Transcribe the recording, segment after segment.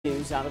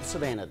news out of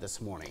Savannah this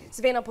morning.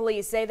 Savannah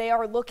Police say they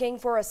are looking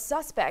for a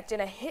suspect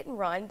in a hit and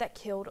run that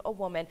killed a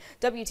woman.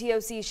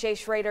 WTOC's Shay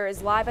Schrader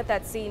is live at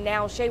that scene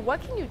now. Shay, what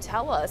can you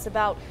tell us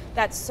about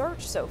that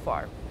search so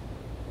far?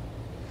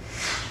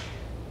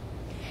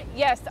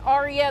 Yes,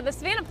 Aria, the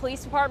Savannah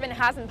Police Department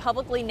hasn't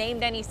publicly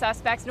named any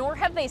suspects, nor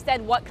have they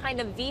said what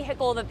kind of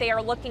vehicle that they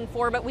are looking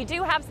for, but we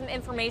do have some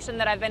information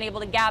that I've been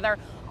able to gather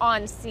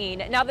on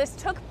scene. Now, this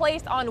took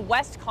place on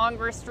West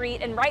Congress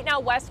Street, and right now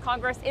West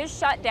Congress is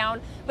shut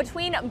down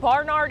between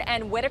Barnard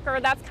and Whitaker.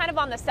 That's kind of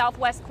on the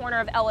southwest corner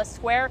of Ellis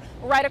Square,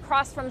 right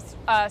across from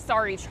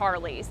Sorry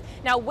Charlie's.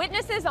 Now,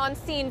 witnesses on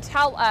scene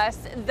tell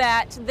us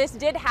that this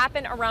did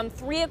happen around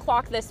 3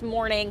 o'clock this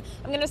morning.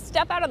 I'm going to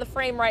step out of the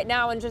frame right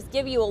now and just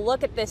give you a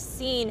look at this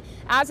scene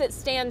as it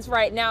stands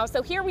right now.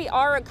 So here we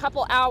are a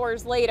couple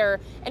hours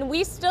later, and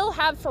we still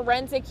have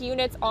forensic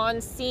units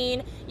on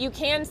scene. You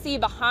can see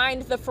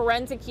behind the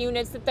forensic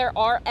units that there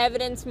are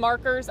evidence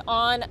markers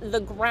on the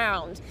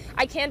ground.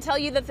 I can tell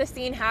you that the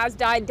scene has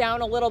died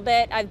down a little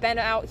bit. I've been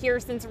out here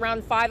since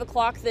around 5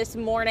 o'clock this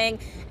morning,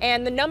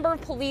 and the number of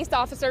police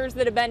officers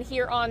that have been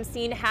here on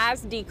scene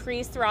has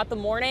decreased throughout the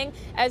morning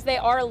as they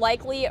are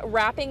likely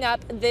wrapping up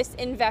this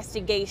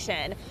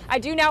investigation. I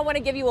do now want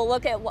to give you a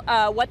look at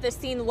what the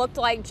scene looked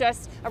like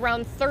just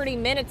around 30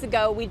 minutes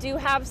ago. We do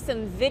have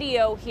some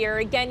video here.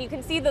 Again, you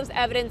can see those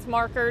evidence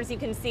markers. You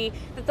can see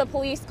that the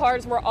police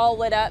cars were all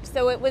lit up,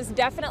 so it was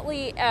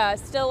definitely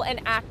still an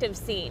active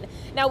scene.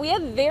 Now, we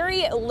have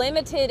very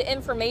limited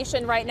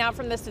information right now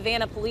from the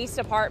Savannah Police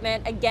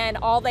Department. Again,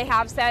 all they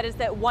have said is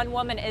that one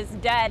woman is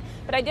dead,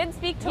 but I did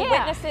speak to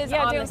witnesses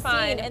on the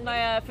scene, and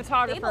my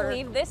photographer, they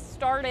believe this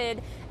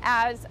started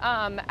as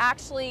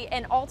actually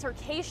an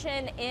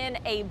altercation in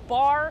a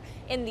bar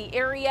in the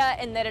area,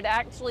 and that it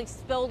actually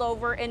spilled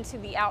over into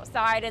the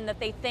outside, and that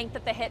they think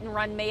that the hit and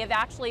run may have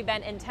actually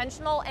been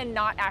intentional and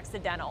not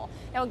accidental.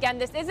 Now, again,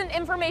 this isn't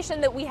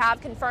information that we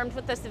have confirmed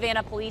with the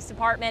Savannah Police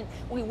Department.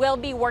 We will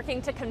be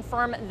working to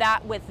confirm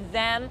that with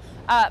them,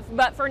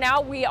 but for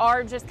now we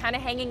are just kind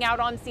of hanging out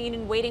on scene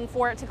and waiting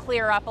for it to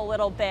clear up a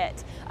little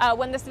bit.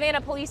 When the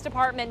Savannah Police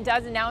Department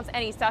does announce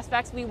any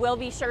suspects, we will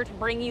be sure to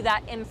bring you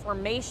that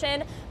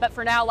information. But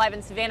for now, live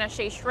in Savannah,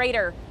 Shay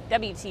Schrader,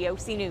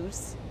 WTOC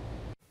News.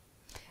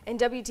 And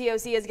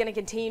WTOC is going to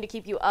continue to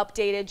keep you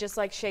updated. Just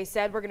like Shay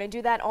said, we're going to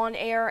do that on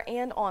air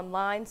and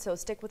online, so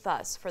stick with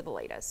us for the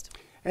latest.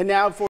 And now for